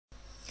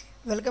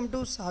Welcome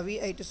to Savvy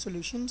IT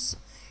Solutions.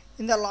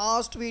 In the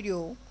last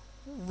video,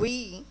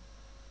 we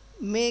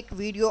make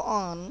video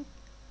on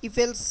if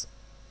else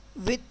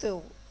with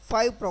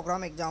 5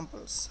 program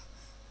examples.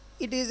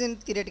 It is in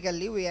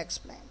theoretically we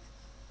explained.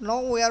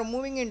 Now we are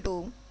moving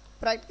into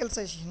practical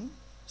session.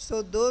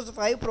 So those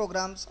 5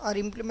 programs are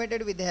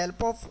implemented with the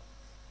help of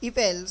if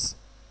else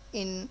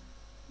in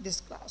this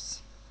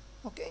class.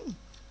 Okay.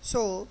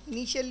 So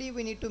initially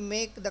we need to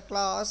make the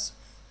class.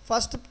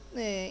 First,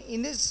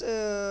 in this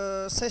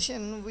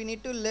session, we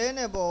need to learn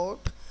about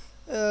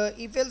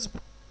if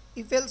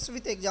else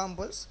with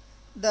examples.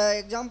 The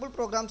example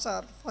programs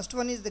are: first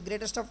one is the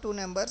greatest of two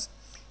numbers.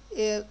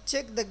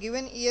 Check the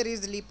given year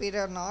is leap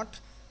year or not,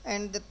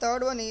 and the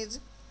third one is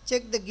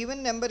check the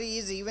given number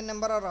is even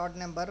number or odd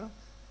number.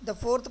 The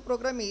fourth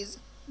program is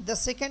the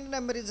second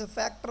number is a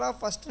factor of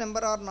first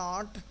number or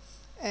not,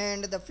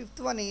 and the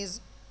fifth one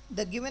is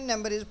the given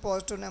number is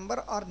positive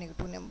number or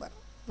negative number.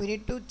 We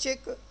need to check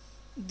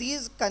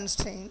these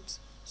constraints.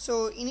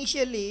 So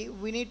initially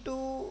we need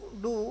to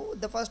do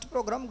the first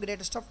program,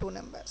 greatest of two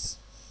numbers.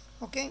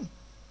 Okay,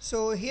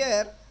 so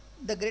here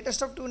the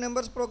greatest of two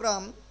numbers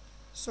program.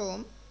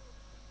 So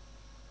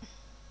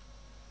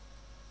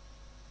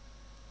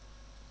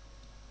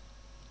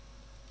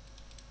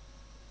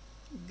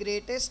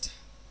greatest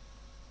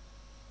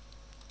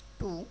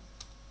two,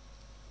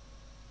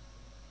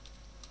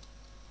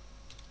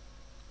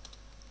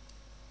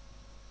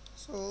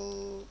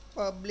 so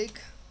public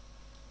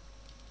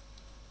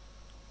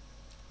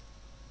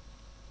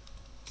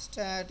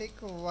static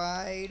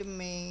void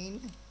main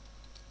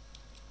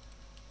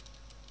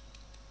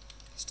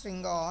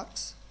string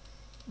args.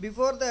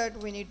 Before that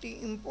we need to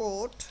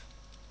import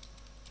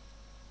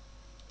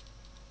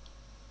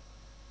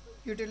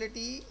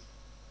utilities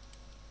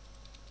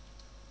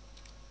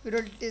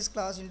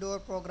class into our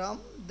program.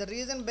 The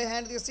reason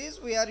behind this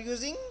is we are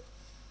using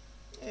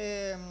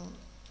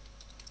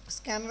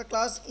scanner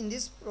class in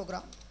this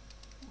program.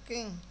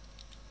 Okay,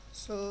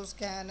 so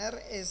scanner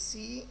sc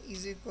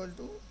is equal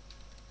to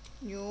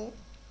new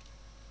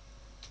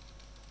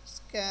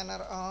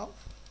scanner of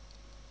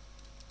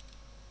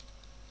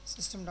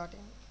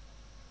system.in.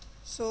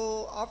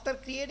 So after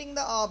creating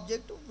the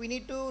object we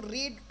need to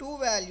read two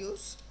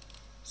values.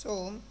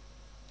 So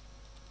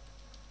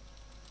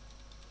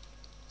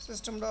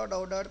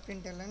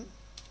system.out.println,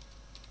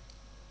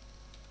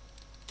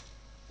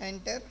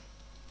 enter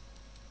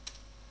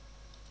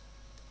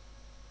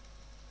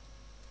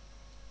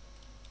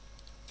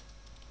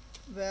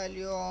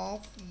value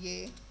of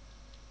a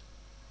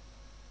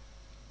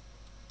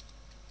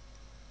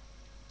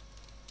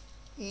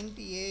int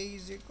a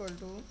is equal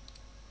to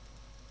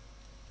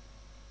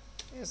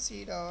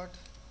sc dot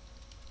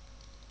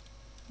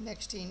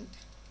next int.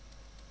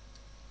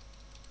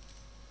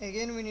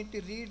 Again we need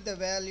to read the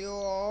value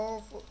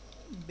of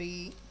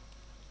b,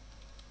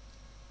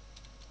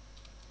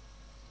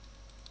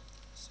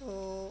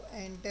 so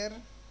enter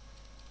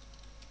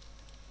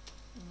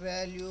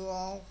value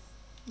of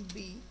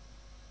b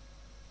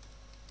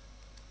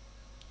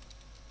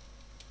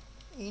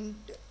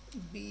int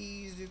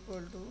b is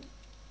equal to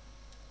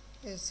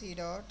sc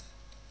dot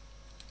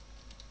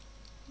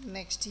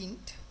next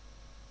int.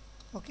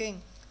 Okay,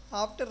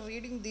 after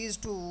reading these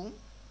two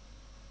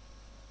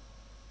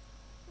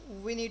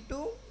we need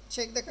to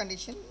check the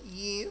condition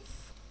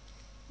if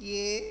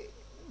a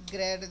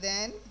greater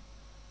than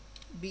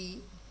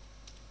b.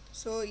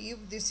 So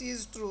if this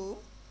is true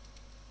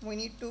we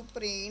need to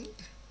print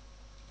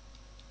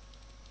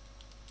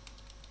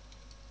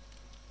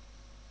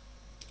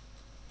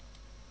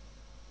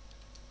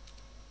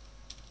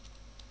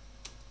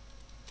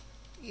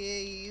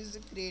a is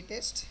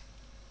greatest.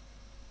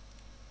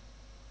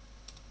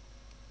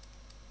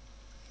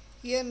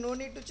 Here no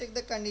need to check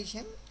the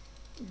condition,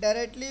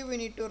 directly we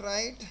need to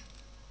write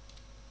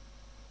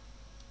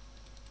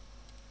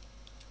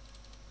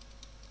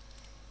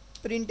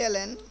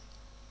println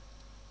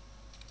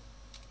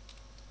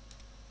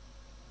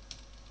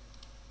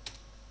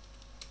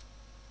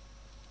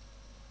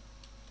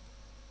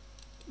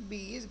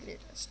b is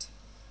greatest.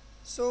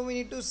 So we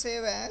need to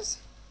save as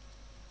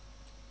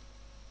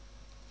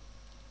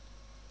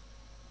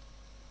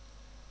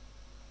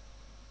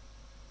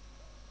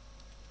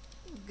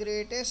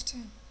greatest.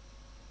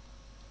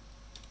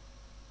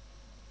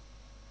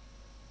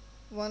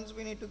 Once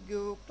we need to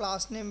give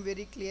class name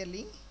very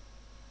clearly,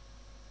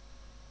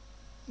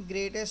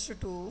 greatest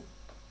to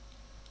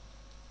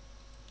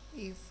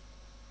if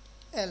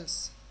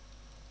else.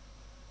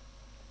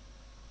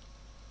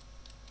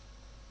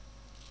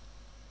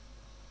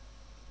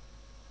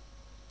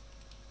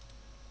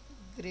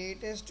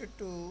 Greatest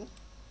to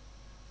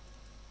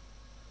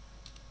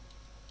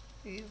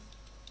if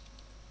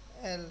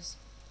else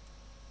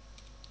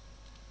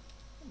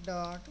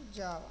dot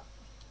java.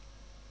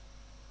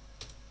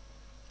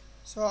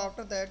 So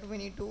after that we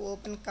need to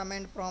open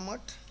command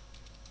prompt.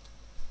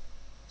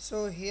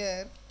 So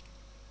here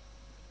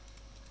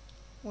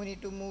we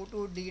need to move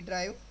to D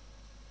drive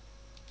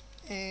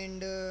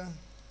and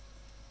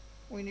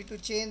we need to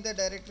change the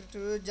directory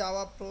to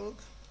java prog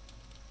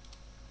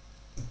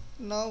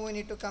Now we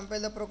need to compile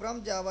the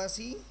program java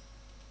c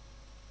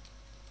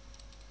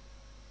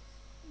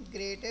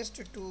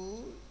greatest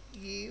to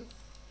if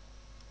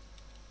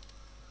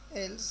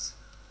else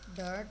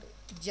dot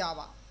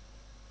java.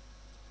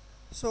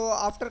 So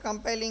after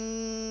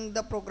compiling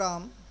the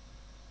program,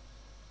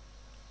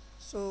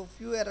 so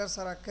few errors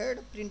are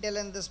occurred.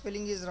 Println the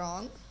spelling is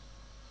wrong.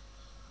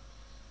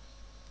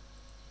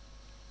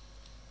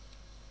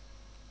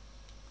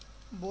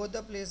 Both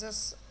the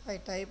places I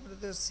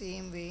typed the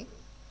same way.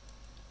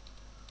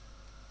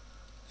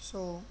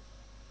 So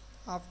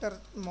after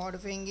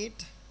modifying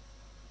it,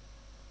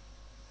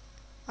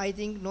 I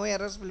think no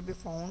errors will be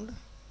found.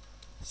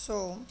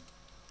 So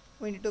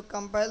we need to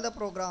compile the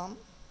program.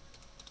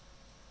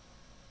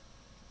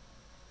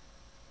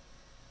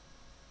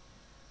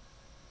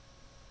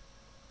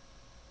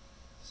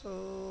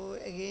 So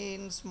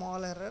again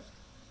small error.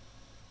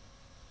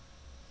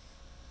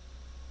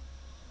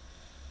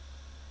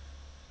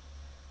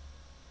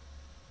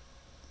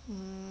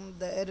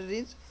 The error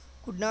is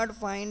could not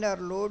find or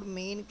load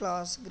main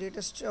class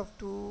greatest of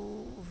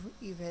two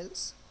if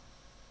else,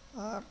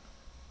 or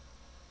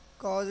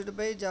caused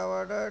by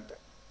java dot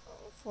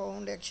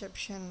found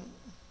exception.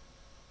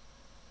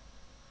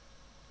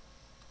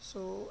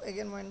 So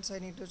again once I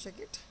need to check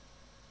it.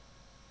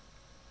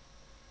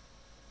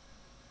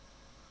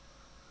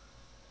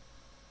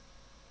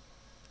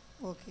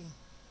 Okay,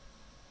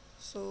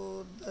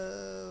 so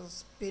the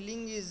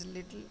spelling is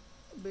little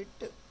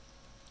bit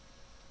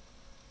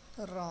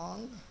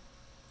wrong.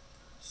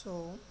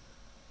 So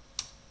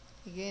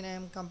again I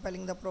am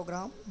compiling the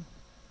program.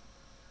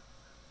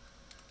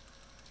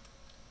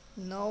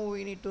 Now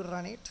we need to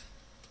run it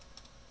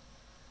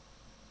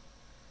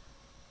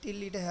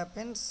till it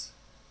happens.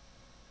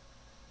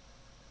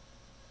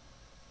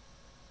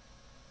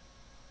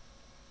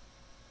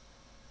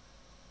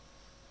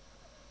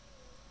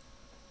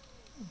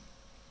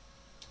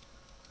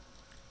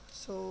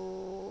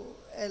 So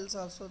else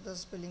also the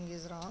spelling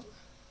is wrong.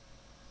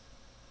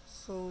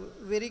 So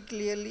very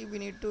clearly we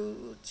need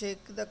to check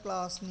the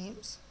class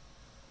names.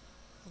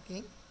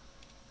 Okay,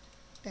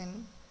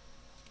 10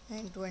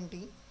 and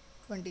 20.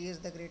 20 is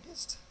the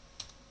greatest.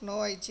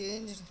 Now I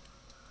changed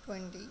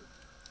 20,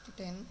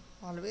 10,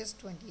 always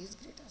 20 is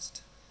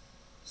greatest.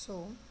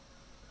 So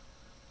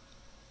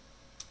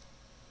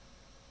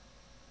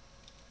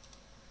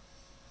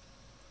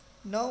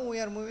now we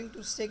are moving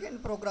to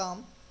second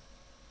program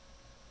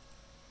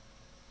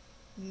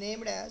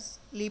named as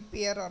leap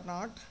year or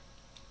not.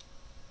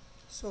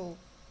 So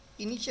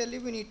initially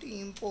we need to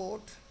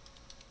import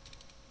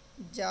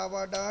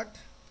java dot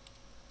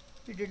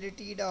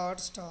fidelity dot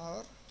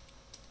star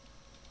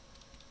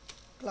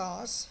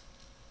class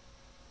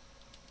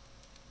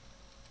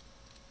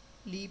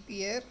leap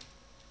year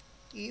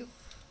if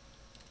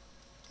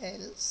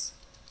else.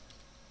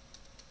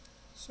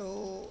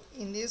 So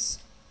in this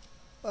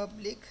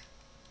public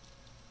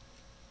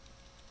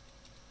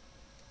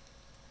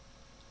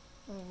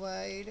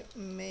void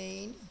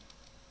main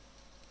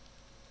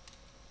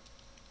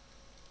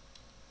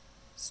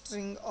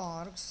string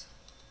args.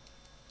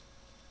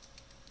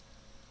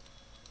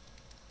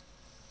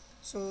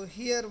 So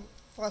here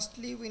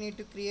firstly we need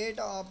to create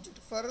an object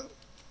for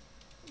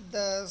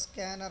the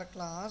scanner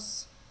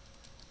class.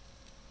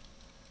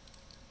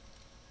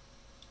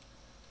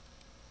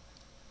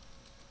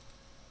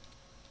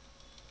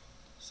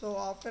 So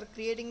after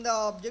creating the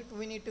object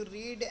we need to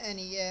read an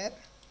year.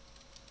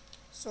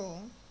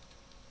 So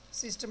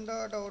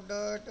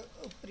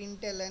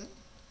system.out.println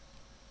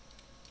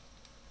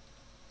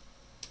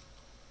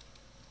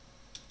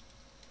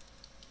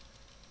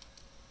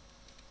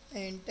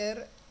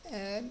enter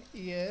an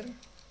year.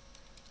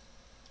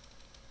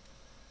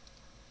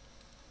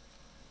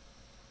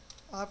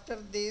 After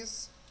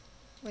this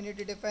we need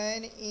to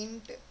define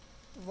int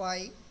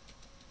y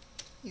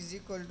is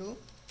equal to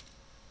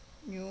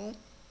new,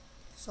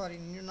 sorry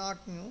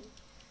not new,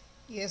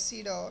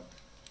 sc dot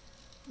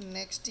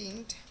next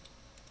int.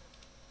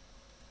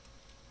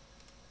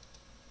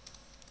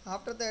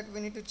 After that we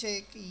need to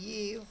check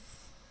if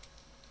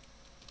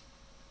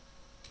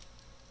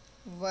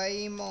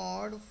y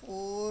mod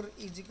 4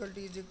 is equal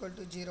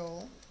to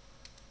 0.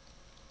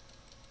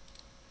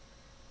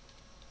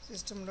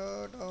 System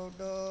dot out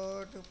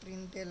dot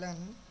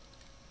println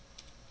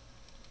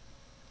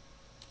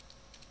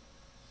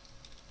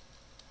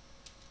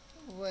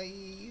y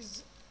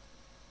is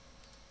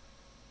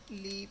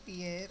leap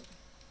year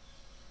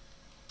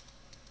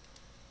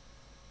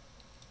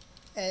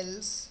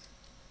else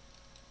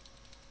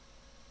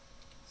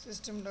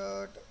system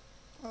dot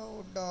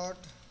out dot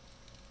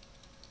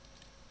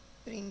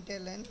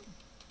println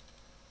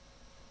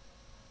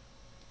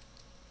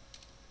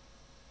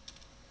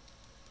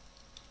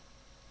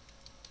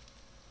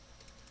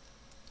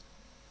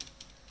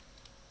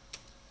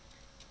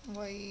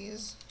y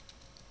is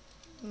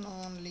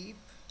non-leap.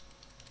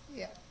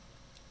 Yeah,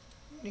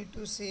 we need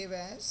to save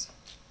as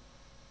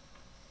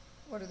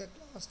what is the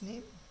class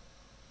name.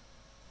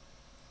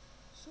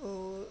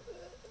 So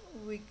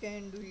we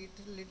can do it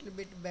a little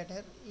bit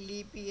better,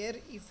 leap year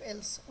if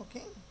else.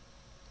 Okay,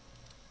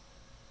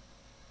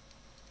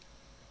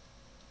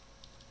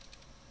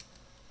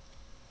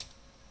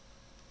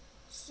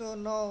 So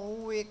now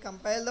we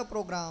compile the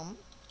program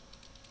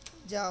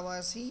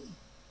Java C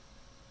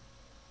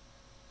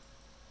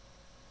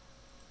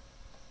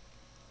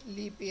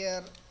leap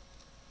year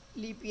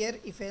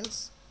if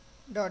else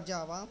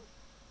 .java,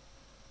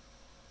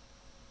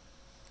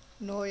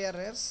 no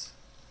errors.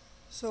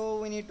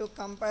 So we need to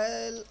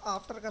compile.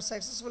 After a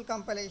successful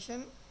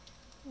compilation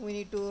we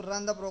need to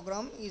run the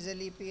program. Is a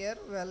leap year,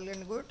 well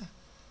and good.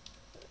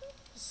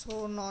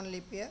 So non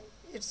leap year,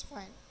 it's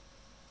fine.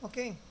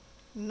 Okay,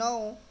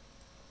 now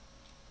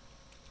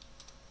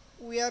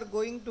we are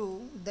going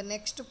to the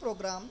next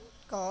program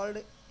called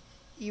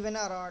even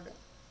or odd.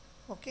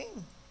 Okay,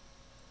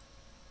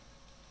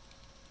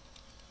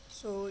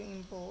 so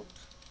import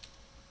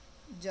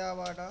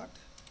java dot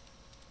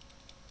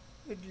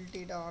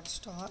utility dot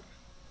star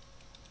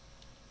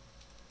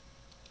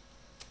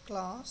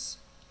class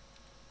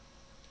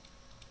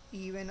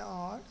even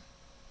odd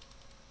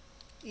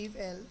if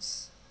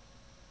else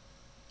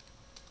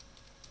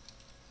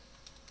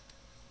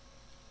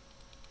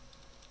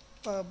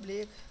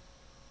public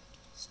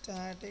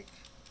static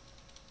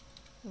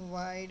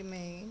void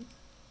main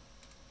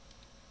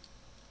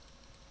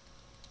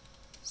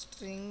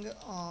string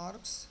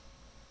args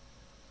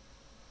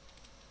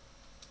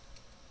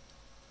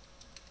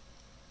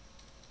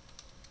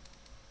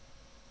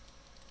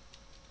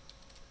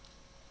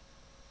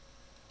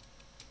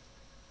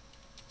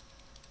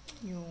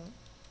new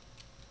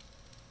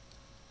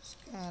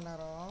scanner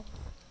of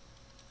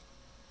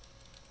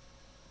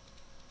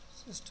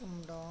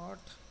system dot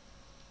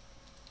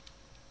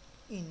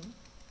in.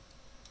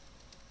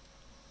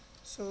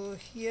 So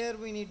here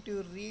we need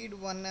to read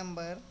one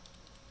number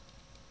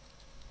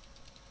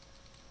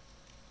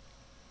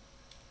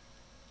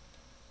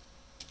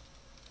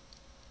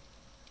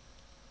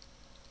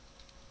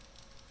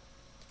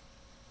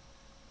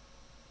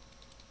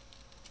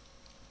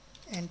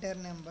enter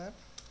number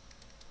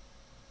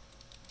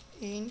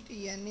int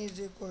n is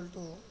equal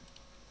to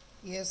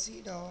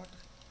sc dot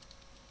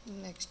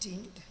next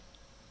int.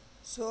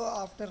 So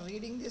after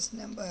reading this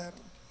number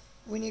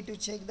we need to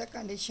check the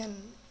condition.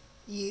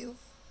 If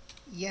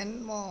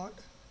n mod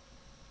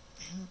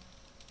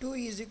 2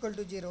 is equal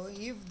to 0,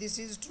 if this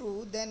is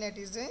true then it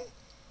is a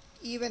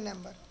even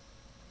number,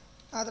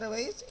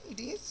 otherwise it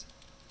is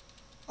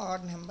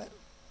odd number.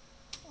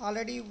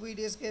 Already we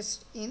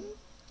discussed in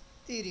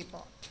theory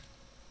part.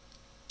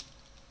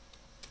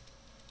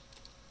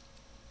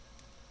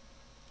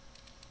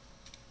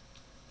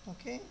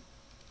 Okay,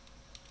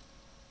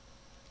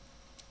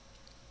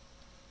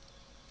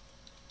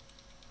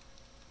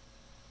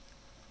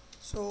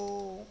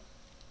 so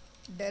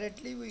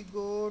directly we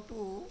go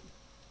to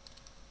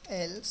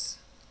else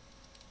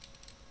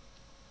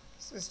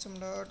system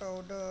dot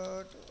out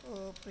dot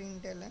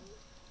println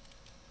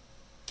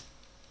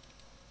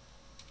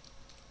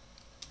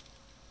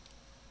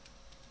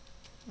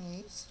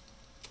is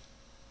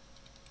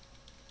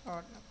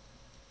odd number.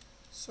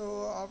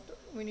 So after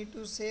we need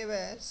to save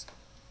as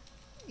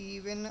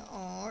even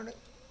odd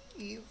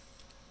if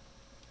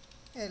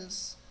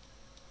else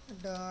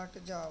dot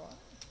java.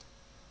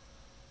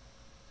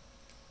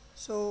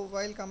 So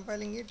while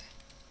compiling it,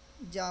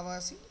 java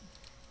c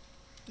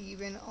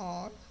even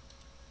odd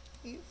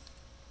if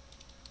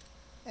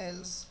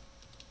else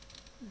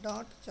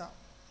dot java.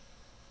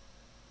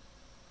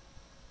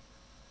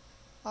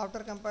 After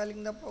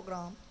compiling the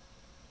program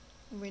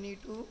we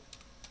need to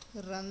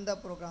run the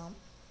program.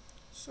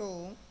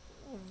 So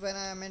when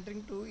I am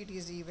entering 2 it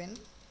is even,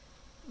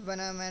 when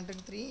I am entering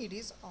 3 it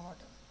is odd.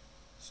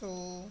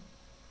 So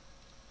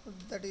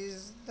that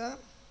is the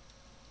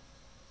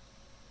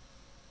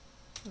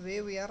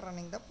way we are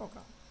running the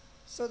program.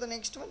 So the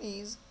next one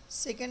is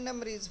second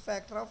number is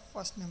factor of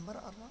first number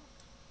or not.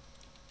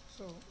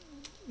 So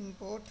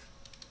import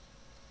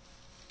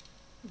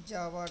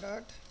java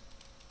dot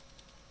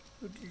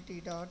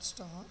utility dot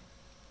star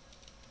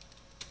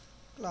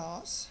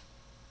class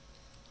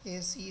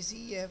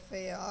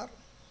sccfar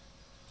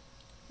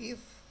if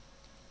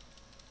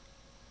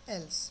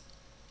else.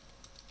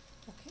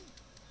 Okay,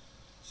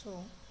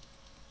 so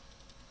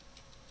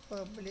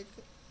public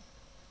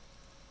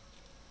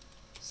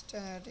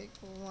static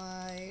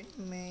void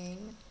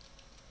main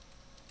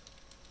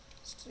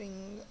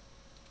string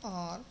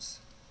args.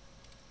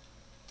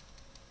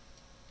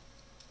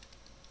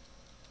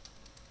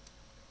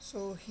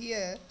 So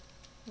here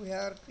we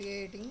are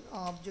creating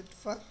object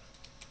for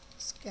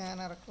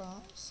scanner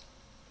class.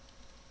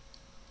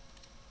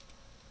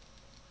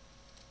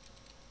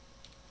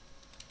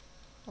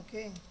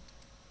 Okay,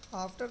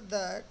 after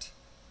that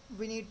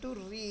we need to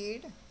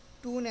read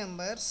two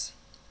numbers.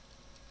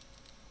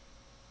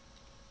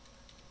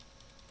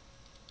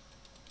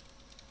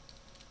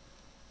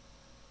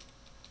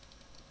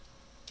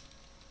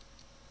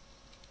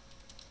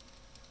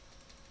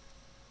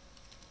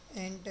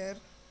 Enter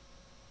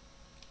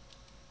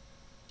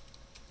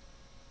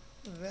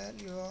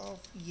value of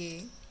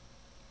a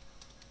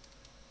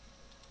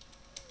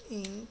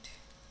int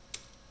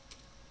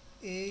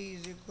a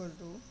is equal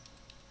to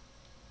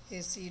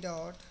sc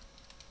dot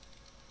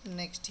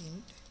next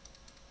int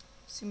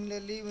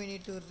Similarly, we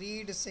need to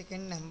read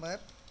second number.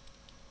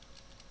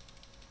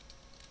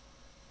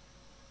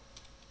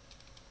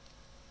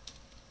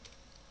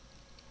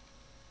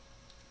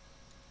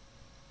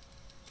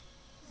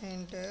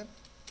 Enter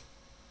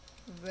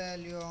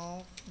value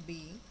of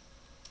b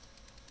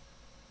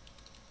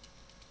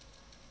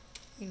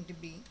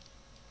int b,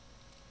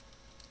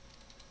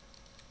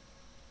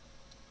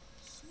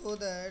 so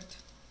that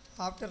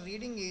after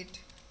reading it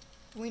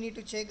we need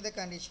to check the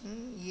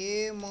condition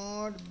a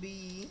mod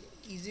b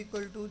is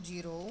equal to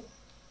 0,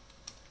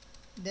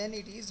 then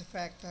it is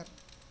factor.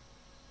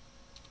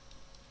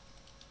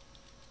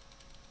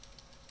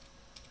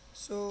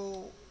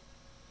 So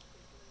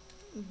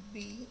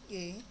b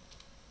a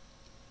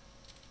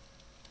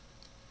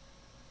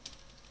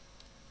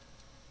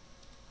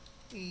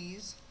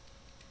is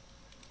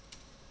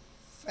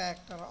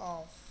factor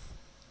of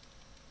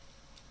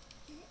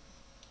a.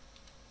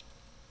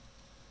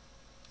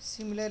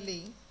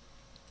 Similarly,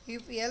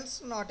 if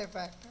else not a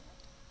factor,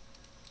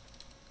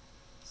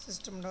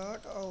 system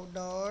dot out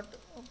dot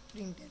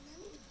println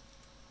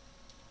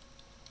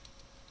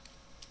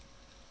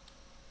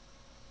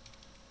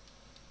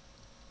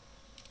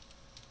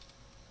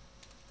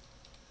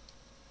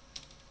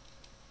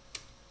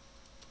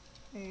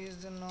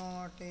is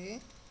not a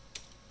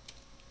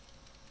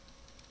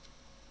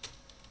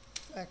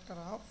factor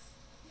of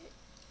a.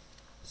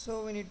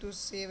 So we need to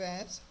save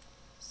as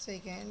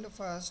second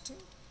first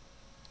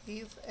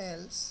if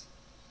else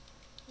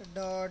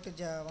dot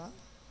java.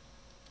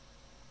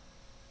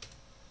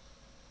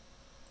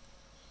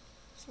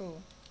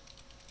 So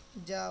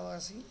java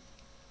c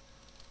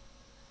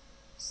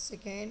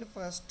second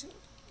first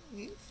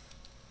if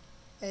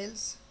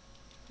else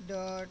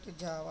dot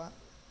java.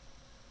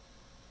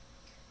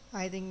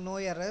 I think no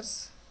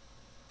errors.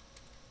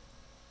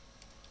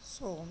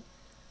 So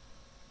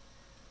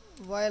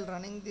while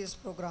running this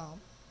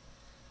program,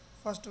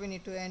 first we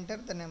need to enter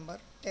the number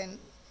 10,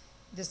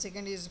 the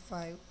second is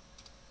 5,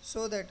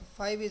 so that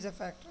 5 is a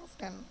factor of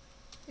 10.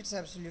 It's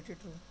absolutely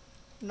true.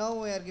 Now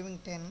we are giving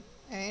 10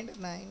 and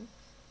 9.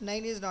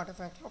 9 is not a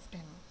factor of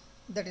 10.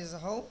 That is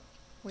how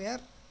we are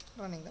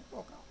running the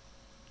program.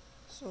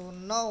 So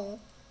now,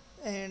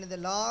 and the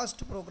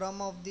last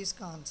program of this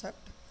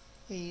concept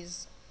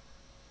is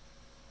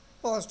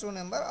positive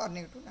number or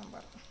negative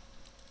number.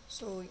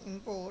 So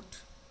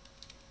import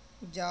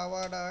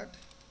java dot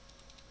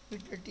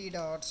utility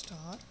dot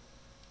star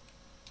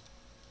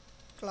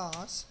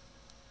class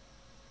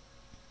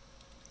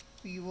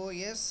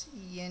posneg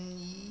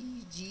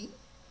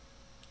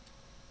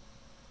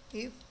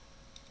if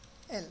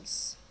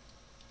else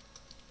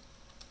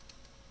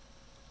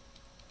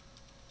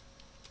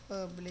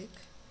public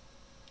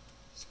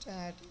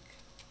static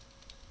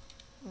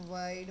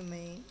void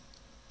main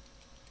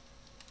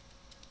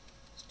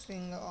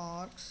string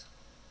args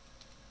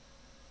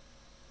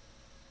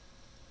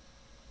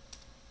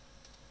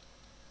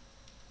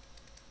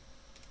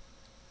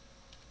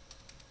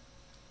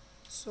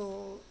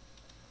so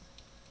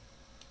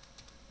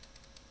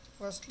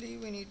firstly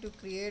we need to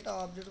create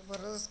object for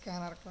a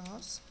scanner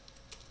class.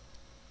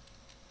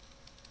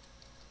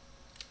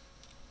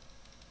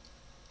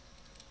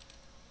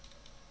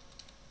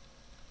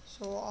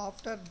 So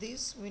after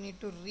this we need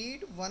to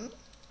read one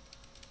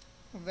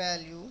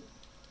value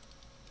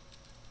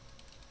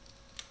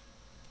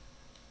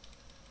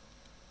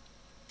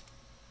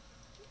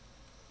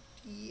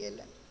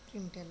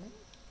println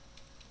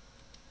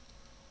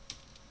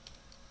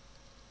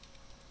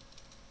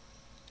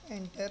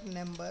enter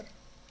number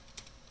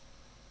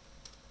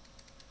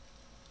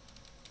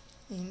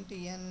int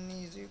n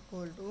is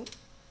equal to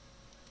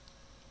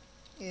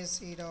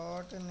ac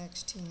dot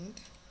next int.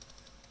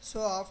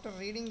 So after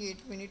reading it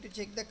we need to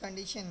check the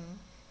condition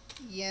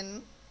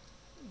n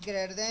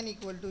greater than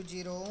equal to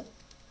 0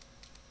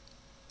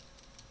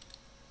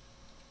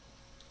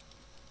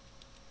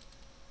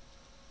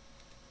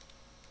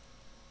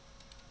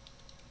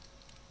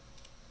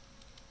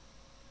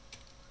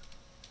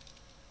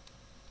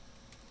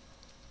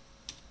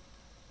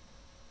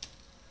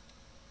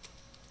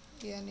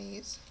 n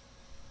is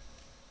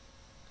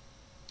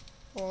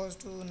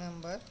positive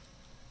number.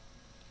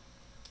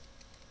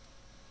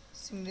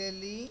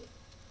 Similarly,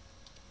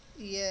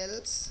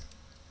 else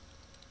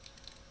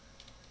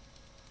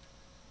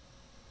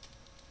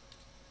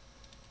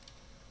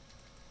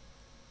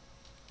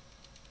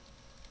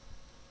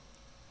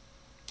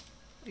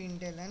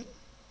println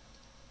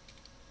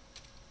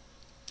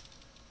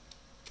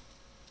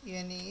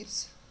n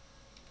is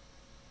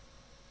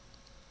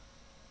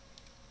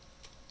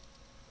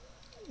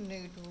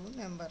negative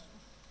number.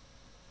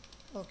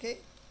 Okay,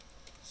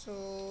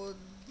 so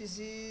this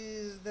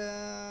is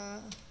the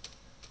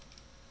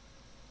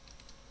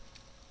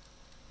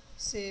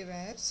save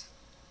as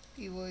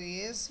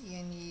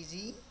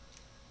posneg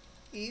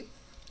if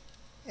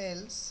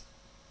else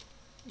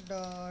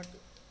dot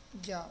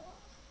java.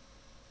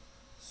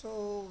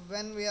 So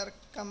when we are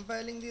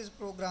compiling this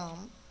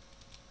program,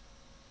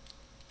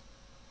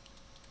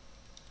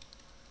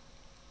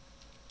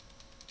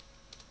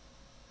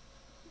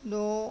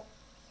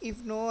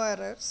 if no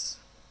errors,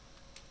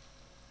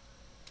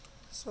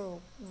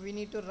 So we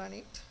need to run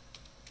it.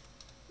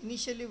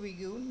 Initially we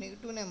give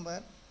negative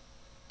number,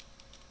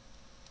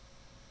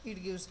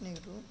 it gives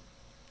negative.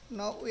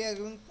 Now we are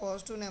giving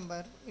positive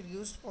number, it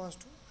gives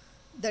positive.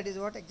 That is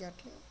what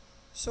exactly.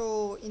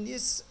 So in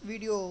this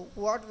video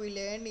what we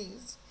learn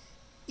is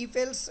if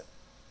else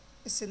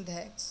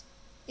syntax.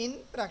 In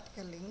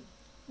practical link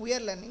we are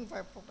learning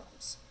 5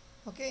 programs.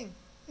 Okay,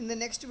 in the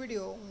next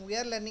video we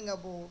are learning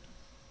about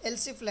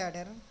else if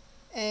ladder,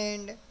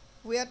 and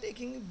we are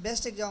taking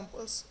best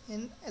examples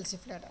in else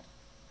if ladder.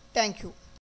 Thank you.